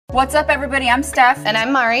What's up, everybody? I'm Steph. And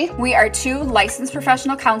I'm Mari. We are two licensed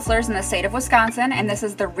professional counselors in the state of Wisconsin, and this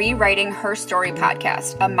is the Rewriting Her Story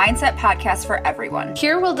podcast, a mindset podcast for everyone.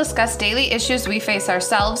 Here we'll discuss daily issues we face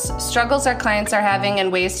ourselves, struggles our clients are having,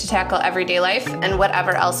 and ways to tackle everyday life, and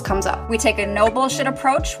whatever else comes up. We take a no bullshit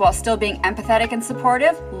approach while still being empathetic and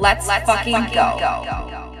supportive. Let's fucking go.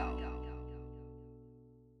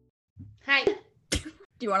 Hi. Do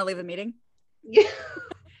you want to leave the meeting? Yeah.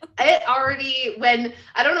 It already, when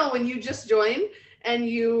you just joined and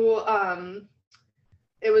you,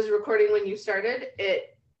 it was recording when you started,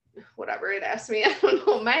 it asked me, I don't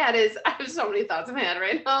know, I have so many thoughts in my head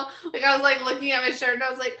right now. Like, I was like looking at my shirt and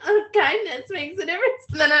I was like, oh, kindness makes a difference.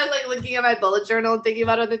 And then I was like looking at my bullet journal and thinking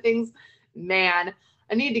about other things. Man,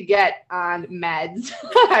 I need to get on meds.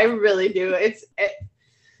 I really do.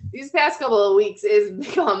 These past couple of weeks has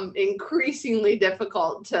become increasingly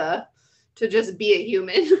difficult to just be a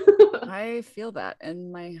human. I feel that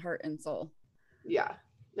in my heart and soul. Yeah.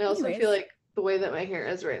 I also feel like the way that my hair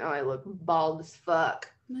is right now, I look bald as fuck.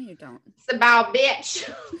 No, you don't. It's about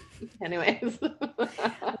bitch. Anyways.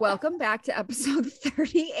 Welcome back to episode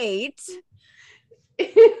 38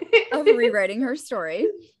 of Rewriting Her Story.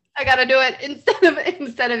 I gotta do it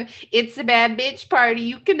instead of it's a bad bitch party.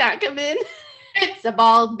 You cannot come in. It's a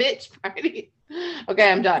bald bitch party.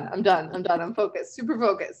 Okay, I'm done. I'm focused. Super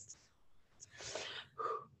focused.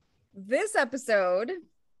 This episode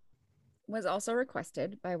was also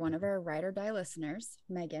requested by one of our Ride or Die listeners,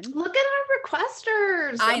 Megan. Look at our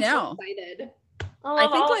requesters. I know. So excited. I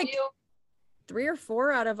think like 3 or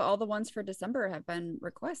 4 out of all the ones for December have been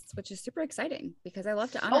requests, which is super exciting because I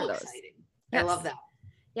love to honor those. Exciting. Yes. I love that.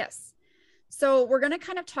 Yes. So we're going to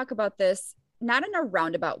kind of talk about this, not in a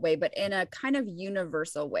roundabout way, but in a kind of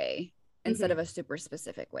universal way instead of a super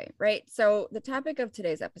specific way, right? So the topic of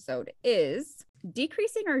today's episode is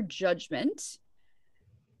decreasing our judgment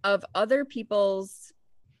of other people's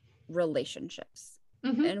relationships.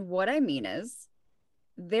 And what I mean is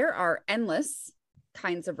there are endless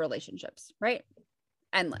kinds of relationships, right?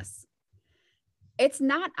 Endless. It's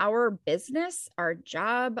not our business, our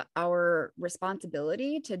job, our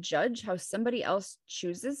responsibility to judge how somebody else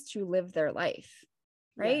chooses to live their life,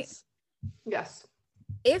 right? Yes.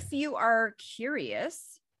 If you are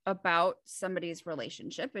curious about somebody's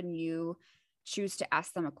relationship and you choose to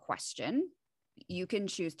ask them a question, you can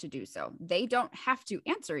choose to do so. They don't have to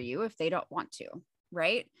answer you if they don't want to,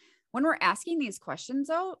 right? When we're asking these questions,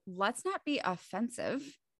 though, let's not be offensive.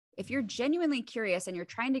 If you're genuinely curious and you're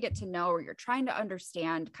trying to get to know or you're trying to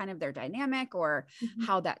understand kind of their dynamic or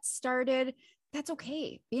how that started, that's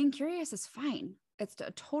okay. Being curious is fine. It's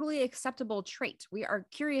a totally acceptable trait. We are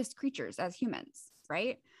curious creatures as humans,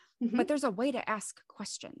 right? But there's a way to ask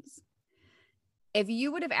questions. If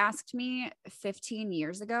you would have asked me 15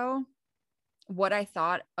 years ago what I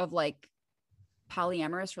thought of like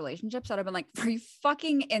polyamorous relationships, I'd have been like, are you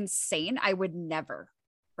fucking insane? I would never,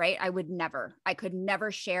 right? I could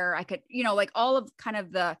never share. I could, like all of kind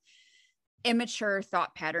of the immature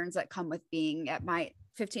thought patterns that come with being at my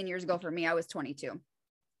 15 years ago. For me, I was 22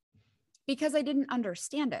 because I didn't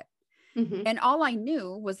understand it. And all I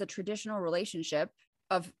knew was the traditional relationship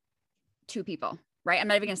of 2 people, right? I'm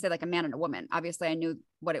not even going to say like a man and a woman. Obviously, I knew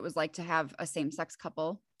what it was like to have a same-sex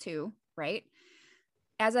couple too, right?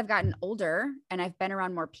 As I've gotten older and I've been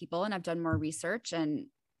around more people and I've done more research and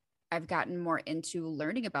I've gotten more into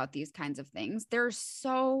learning about these kinds of things, there's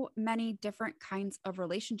so many different kinds of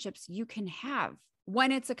relationships you can have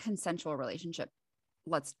when it's a consensual relationship.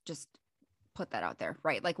 Let's just put that out there,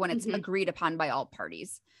 right? Like when it's agreed upon by all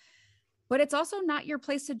parties. But it's also not your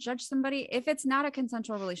place to judge somebody. If it's not a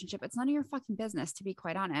consensual relationship, it's none of your fucking business, to be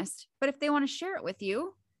quite honest. But if they want to share it with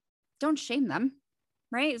you, don't shame them,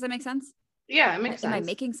 right? Does that make sense? Yeah, it makes sense. Am I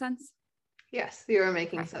making sense? Yes, you are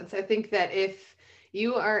making sense. I think that if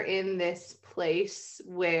you are in this place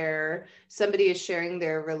where somebody is sharing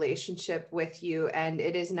their relationship with you and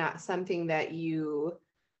it is not something that you,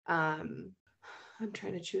 I'm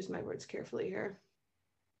trying to choose my words carefully here.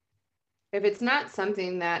 If it's not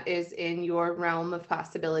something that is in your realm of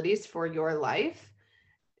possibilities for your life,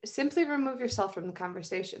 simply remove yourself from the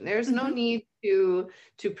conversation. There's no need to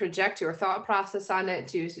project your thought process on it,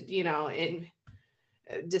 to,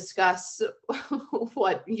 discuss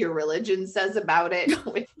what your religion says about it.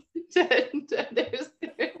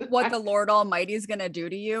 What the Lord Almighty is going to do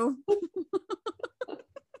to you.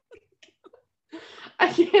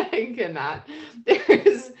 I cannot.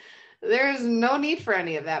 There's no need for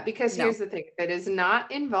any of that because here's the thing. If it is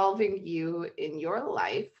not involving you in your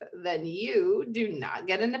life, then you do not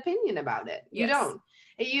get an opinion about it. You don't.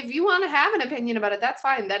 If you want to have an opinion about it, that's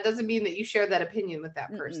fine. That doesn't mean that you share that opinion with that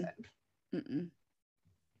person.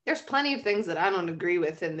 There's plenty of things that I don't agree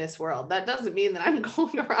with in this world. That doesn't mean that I'm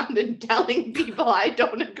going around and telling people I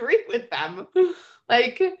don't agree with them.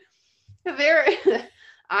 Like, there,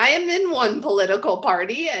 I am in one political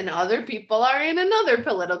party and other people are in another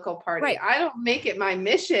political party. Right. I don't make it my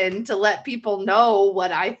mission to let people know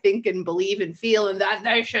what I think and believe and feel and that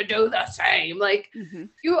they should do the same. Like,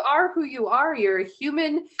 you are who you are. You're a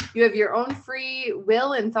human. You have your own free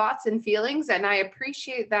will and thoughts and feelings. And I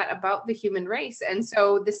appreciate that about the human race. And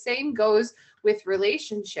so the same goes with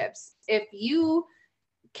relationships. If you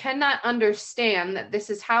cannot understand that this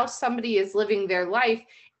is how somebody is living their life,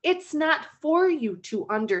 it's not for you to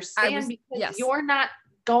understand because you're not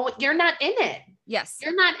in it. Yes.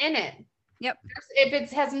 You're not in it. Yep. If it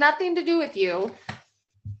has nothing to do with you,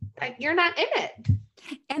 like, you're not in it.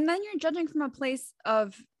 And then you're judging from a place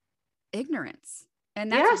of ignorance,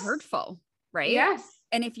 and that's hurtful, right? Yes.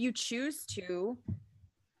 And if you choose to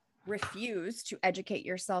refuse to educate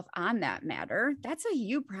yourself on that matter, that's a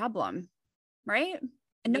you problem, right?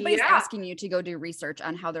 And nobody's asking you to go do research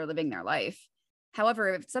on how they're living their life.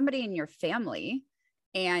 However, if somebody in your family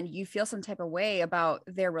and you feel some type of way about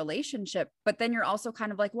their relationship, but then you're also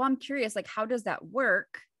kind of like, well, I'm curious, like, how does that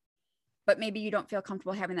work? But maybe you don't feel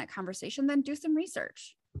comfortable having that conversation, then do some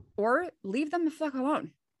research or leave them the fuck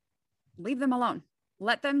alone. Leave them alone.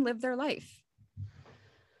 Let them live their life.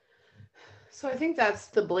 So I think that's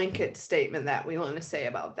the blanket statement that we want to say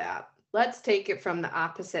about that. Let's take it from the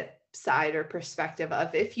opposite side or perspective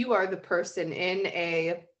of, if you are the person in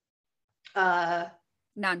a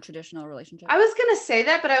non-traditional relationship. I was gonna say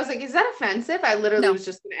that, but I was like, is that offensive? I literally was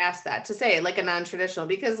just gonna ask that, to say like a non-traditional,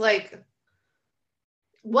 because like,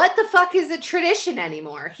 what the fuck is a tradition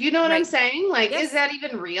anymore? You know what I'm saying? Like, is that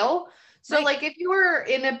even real? So like, if you were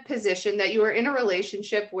in a position that you were in a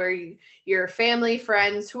relationship where your family,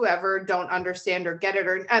 friends, whoever don't understand or get it,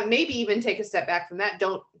 or maybe even take a step back from that,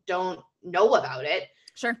 don't know about it.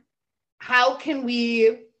 Sure. How can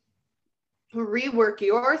we rework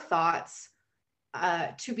your thoughts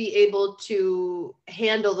to be able to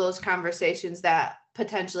handle those conversations that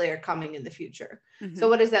potentially are coming in the future? So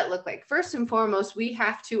what does that look like? First and foremost, we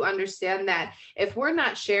have to understand that if we're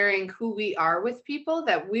not sharing who we are with people,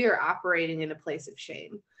 that we are operating in a place of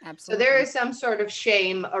shame. Absolutely. So there is some sort of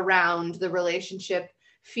shame around the relationship,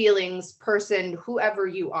 feelings, person, whoever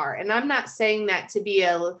you are. And I'm not saying that to be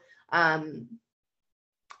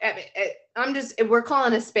we're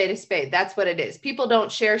calling a spade a spade. That's what it is. People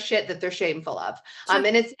don't share shit that they're shameful of. Sure. And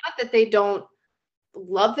it's not that they don't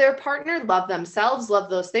love their partner, love themselves, love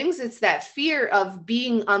those things. It's that fear of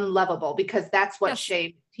being unlovable, because that's what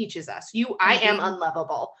shame teaches us. I am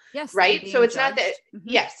unlovable. Yes. Right. So it's not that,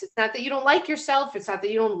 it's not that you don't like yourself. It's not that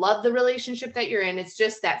you don't love the relationship that you're in. It's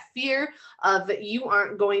just that fear of you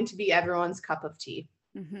aren't going to be everyone's cup of tea.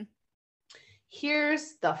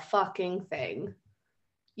 Here's the fucking thing.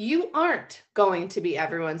 You aren't going to be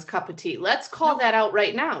everyone's cup of tea. Let's call that out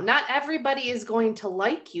right now. Not everybody is going to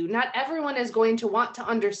like you. Not everyone is going to want to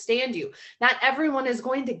understand you. Not everyone is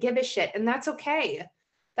going to give a shit. And that's okay.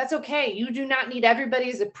 That's okay. You do not need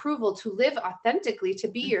everybody's approval to live authentically, to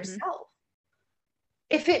be yourself.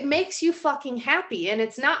 If it makes you fucking happy and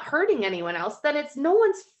it's not hurting anyone else, then it's no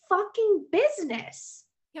one's fucking business.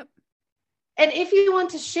 Yep. And if you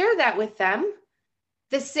want to share that with them,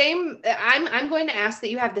 I'm going to ask that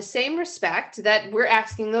you have the same respect that we're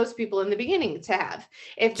asking those people in the beginning to have.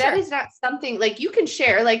 If that is not something, like, you can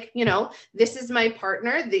share, like, this is my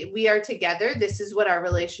partner, we are together, this is what our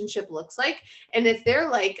relationship looks like. And if they're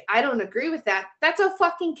like, I don't agree with that, that's a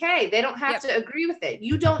fucking K. They don't have to agree with it.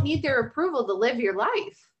 You don't need their approval to live your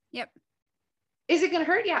life. Yep. Is it going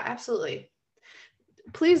to hurt? Yeah, absolutely.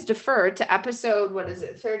 Please defer to episode,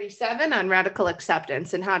 37 on radical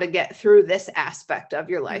acceptance and how to get through this aspect of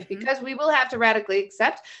your life, because we will have to radically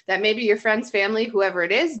accept that maybe your friends, family, whoever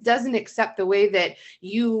it is, doesn't accept the way that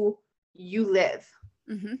you live.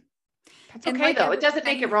 That's okay, though. It doesn't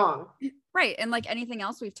make it wrong. Right. And like anything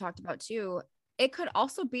else we've talked about too, it could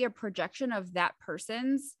also be a projection of that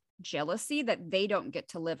person's jealousy that they don't get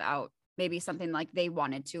to live out maybe something like they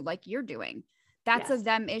wanted to, like you're doing. That's a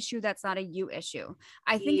them issue. That's not a you issue.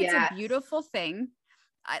 I think it's a beautiful thing.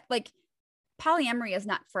 Like, polyamory is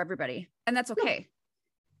not for everybody, and that's okay.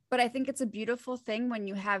 But I think it's a beautiful thing when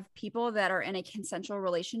you have people that are in a consensual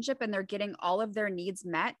relationship and they're getting all of their needs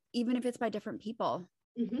met, even if it's by different people.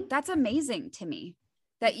 That's amazing to me,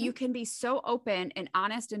 that you can be so open and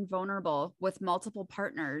honest and vulnerable with multiple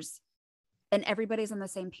partners and everybody's on the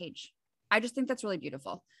same page. I just think that's really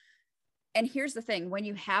beautiful. And here's the thing, when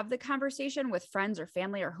you have the conversation with friends or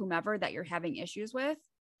family or whomever that you're having issues with,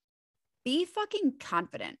 be fucking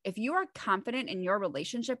confident. If you are confident in your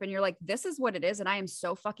relationship and you're like, this is what it is, and I am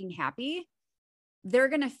so fucking happy, they're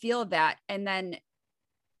going to feel that. And then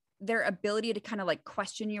their ability to kind of like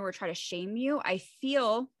question you or try to shame you, I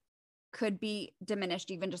feel could be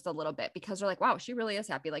diminished even just a little bit, because they're like, wow, she really is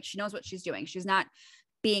happy. Like she knows what she's doing. She's not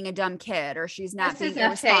being a dumb kid, or she's not being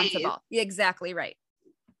irresponsible. Exactly right.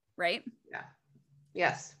 Right? Yeah.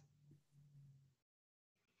 Yes.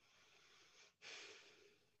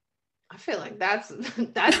 I feel like that's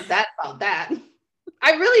about that.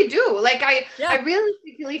 I really do. Like I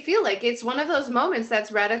really feel like it's one of those moments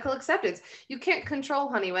that's radical acceptance. You can't control,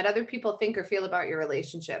 honey, what other people think or feel about your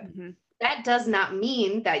relationship. Mm-hmm. That does not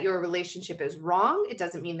mean that your relationship is wrong. It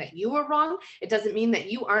doesn't mean that you are wrong. It doesn't mean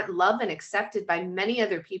that you aren't loved and accepted by many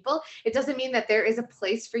other people. It doesn't mean that there is a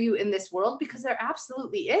place for you in this world, because there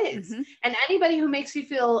absolutely is. Mm-hmm. And anybody who makes you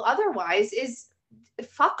feel otherwise is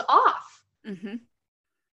fuck off. Mm-hmm.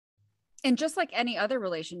 And just like any other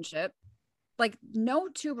relationship, like no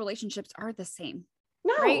two relationships are the same.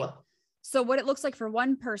 No. Right? So what it looks like for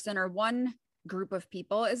one person or one group of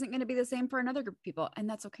people isn't going to be the same for another group of people. And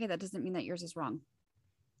that's okay. That doesn't mean that yours is wrong.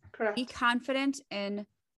 Correct. Be confident in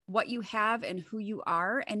what you have and who you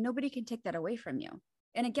are, and nobody can take that away from you.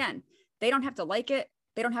 And again, they don't have to like it.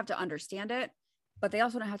 They don't have to understand it, but they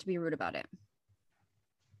also don't have to be rude about it.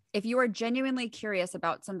 If you are genuinely curious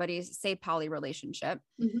about somebody's, say, poly relationship,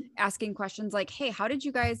 Mm-hmm. asking questions like, hey, how did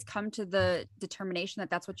you guys come to the determination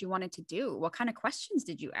that that's what you wanted to do? What kind of questions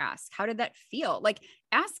did you ask? How did that feel? Like,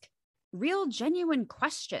 ask real, genuine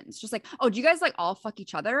questions. Just like, oh, do you guys like all fuck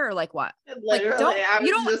each other, or like what? Literally, like, you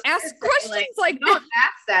don't ask questions like don't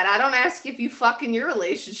ask that. I don't ask if you fuck in your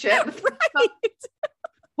relationship. Right.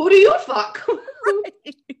 Who do you fuck?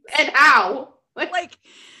 Right. And how? Like,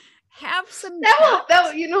 have some that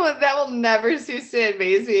will, you know what, that will never cease to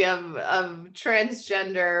amaze me of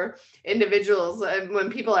transgender individuals, and when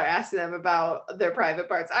people are asking them about their private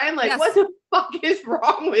parts, I am like, what the fuck is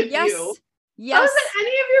wrong with you? Yes. How is it any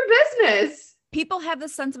of your business? People have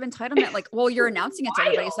this sense of entitlement, like, well, you're announcing it to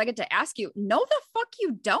everybody, so I get to ask you. No, the fuck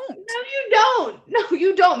you don't. No, you don't. No,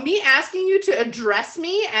 you don't. Me asking you to address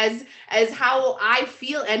me as how I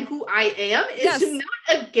feel and who I am is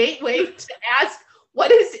not a gateway to ask what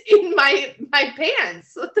is in my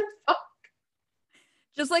pants. What the fuck?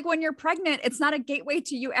 Just like when you're pregnant, it's not a gateway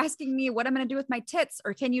to you asking me what I'm going to do with my tits,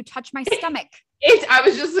 or can you touch my stomach? I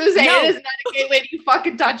was just going to say, it is not a gateway to you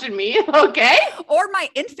fucking touching me, okay? Or my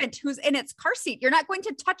infant who's in its car seat. You're not going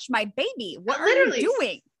to touch my baby. What are you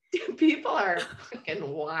doing? People are fucking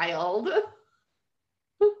wild.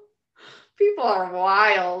 People are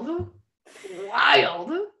wild.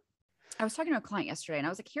 Wild. I was talking to a client yesterday, and I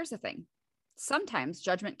was like, here's the thing. Sometimes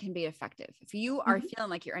judgment can be effective. If you are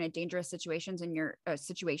feeling like you're in a dangerous situation and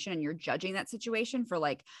you're judging that situation for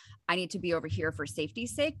like, I need to be over here for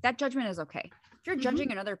safety's sake, that judgment is okay. If you're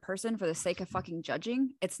judging another person for the sake of fucking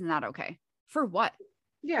judging, it's not okay. For what?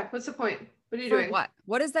 Yeah. What's the point? What are you for doing?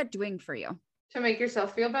 What is that doing for you? To make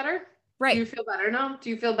yourself feel better? Right. Do you feel better now?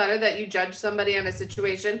 Do you feel better that you judge somebody on a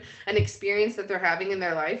situation, an experience that they're having in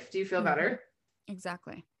their life? Do you feel better?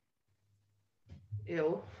 Exactly.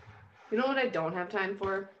 Ew. You know what I don't have time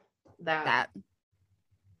for? That.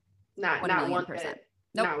 Not 1 bit.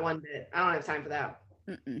 Nope. Not 1 bit. I don't have time for that.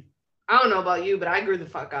 Mm-mm. I don't know about you, but I grew the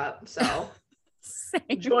fuck up. So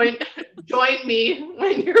join me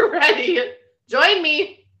when you're ready. Join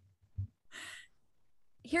me.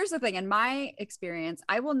 Here's the thing. In my experience,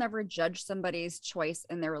 I will never judge somebody's choice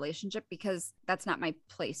in their relationship, because that's not my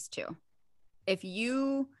place to. If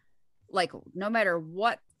you like, no matter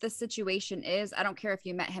what the situation is, I don't care if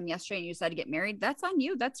you met him yesterday and you decided to get married, that's on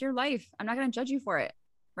you. That's your life. I'm not going to judge you for it.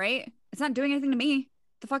 Right? It's not doing anything to me.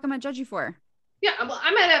 The fuck am I judge you for? Yeah, well,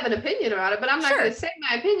 I might have an opinion about it, but I'm not going to say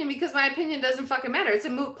my opinion, because my opinion doesn't fucking matter. It's a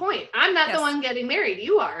moot point. I'm not the one getting married.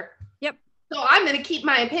 You are. Yep. So I'm going to keep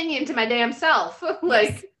my opinion to my damn self.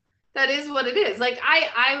 Like, that is what it is. Like,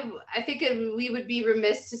 I think we would be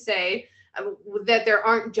remiss to say that there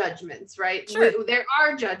aren't judgments, right? Sure. There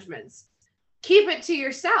are judgments. Keep it to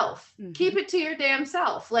yourself. Keep it to your damn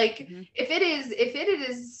self. Like, if it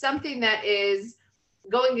is something that is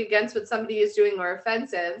going against what somebody is doing or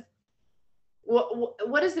offensive,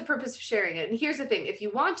 what is the purpose of sharing it? And here's the thing. If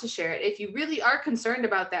you want to share it, if you really are concerned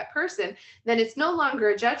about that person, then it's no longer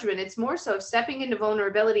a judgment. It's more so stepping into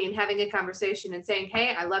vulnerability and having a conversation and saying,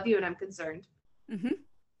 hey, I love you and I'm concerned.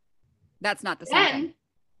 That's not the same thing.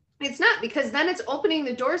 It's not, because then it's opening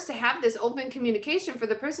the doors to have this open communication for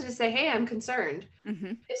the person to say, hey, I'm concerned.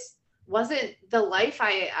 This wasn't the life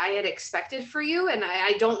I had expected for you. And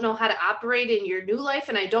I don't know how to operate in your new life.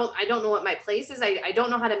 And I don't know what my place is. I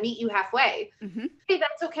don't know how to meet you halfway. Hey,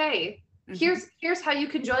 that's okay. Here's how you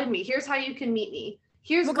can join me. Here's how you can meet me.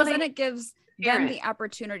 Here's because then it gives them the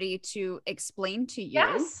opportunity to explain to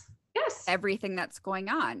you everything that's going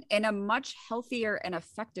on in a much healthier and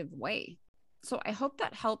effective way. So I hope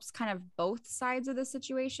that helps kind of both sides of the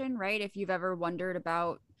situation, right? If you've ever wondered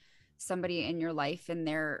about somebody in your life and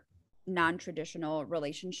their non-traditional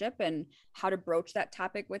relationship and how to broach that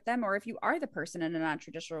topic with them, or if you are the person in a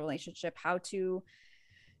non-traditional relationship, how to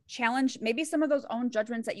challenge maybe some of those own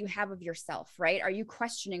judgments that you have of yourself, right? Are you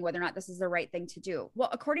questioning whether or not this is the right thing to do? Well,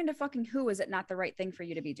 according to fucking who is it not the right thing for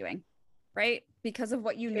you to be doing, right? Because of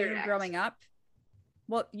what you knew growing up.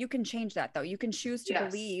 Well, you can change that though. You can choose to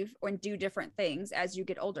believe and do different things as you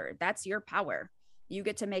get older. That's your power. You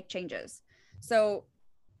get to make changes. So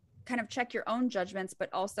kind of check your own judgments, but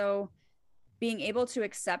also being able to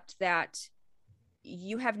accept that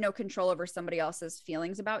you have no control over somebody else's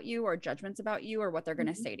feelings about you or judgments about you or what they're going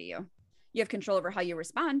to say to you. You have control over how you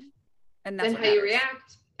respond, and that's how you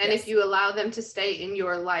react. And if you allow them to stay in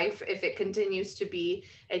your life, if it continues to be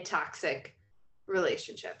a toxic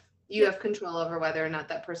relationship, you have control over whether or not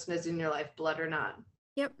that person is in your life, blood or not.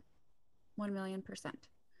 Yep. 1,000,000%.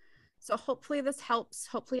 So hopefully this helps.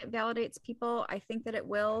 Hopefully it validates people. I think that it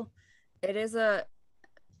will. It is a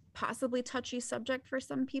possibly touchy subject for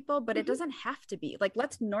some people, but it doesn't have to be. Like,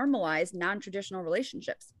 let's normalize non-traditional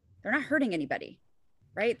relationships. They're not hurting anybody,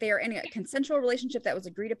 right? They are in a consensual relationship that was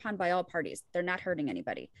agreed upon by all parties. They're not hurting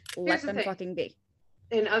anybody. Let them fucking be.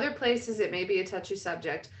 In other places, it may be a touchy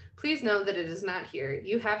subject. Please know that it is not here.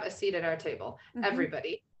 You have a seat at our table.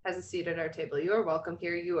 Everybody has a seat at our table. You are welcome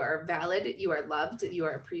here. You are valid. You are loved. You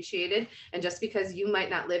are appreciated. And just because you might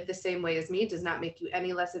not live the same way as me does not make you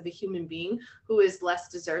any less of a human being who is less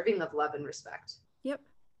deserving of love and respect. Yep.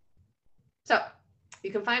 So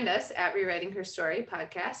you can find us at Rewriting Her Story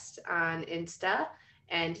podcast on Insta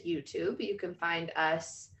and YouTube. You can find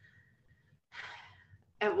us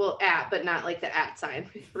but not like the @ sign,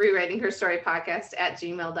 Rewriting Her Story podcast at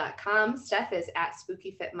gmail.com. Steph is at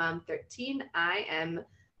SpookyFitMom13. I am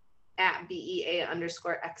at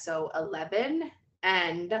BEA_XO11.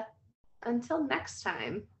 And until next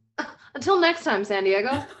time, San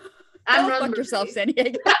Diego. Don't fuck yourself, San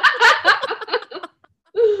Diego. Bye.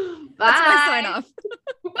 That's my sign off.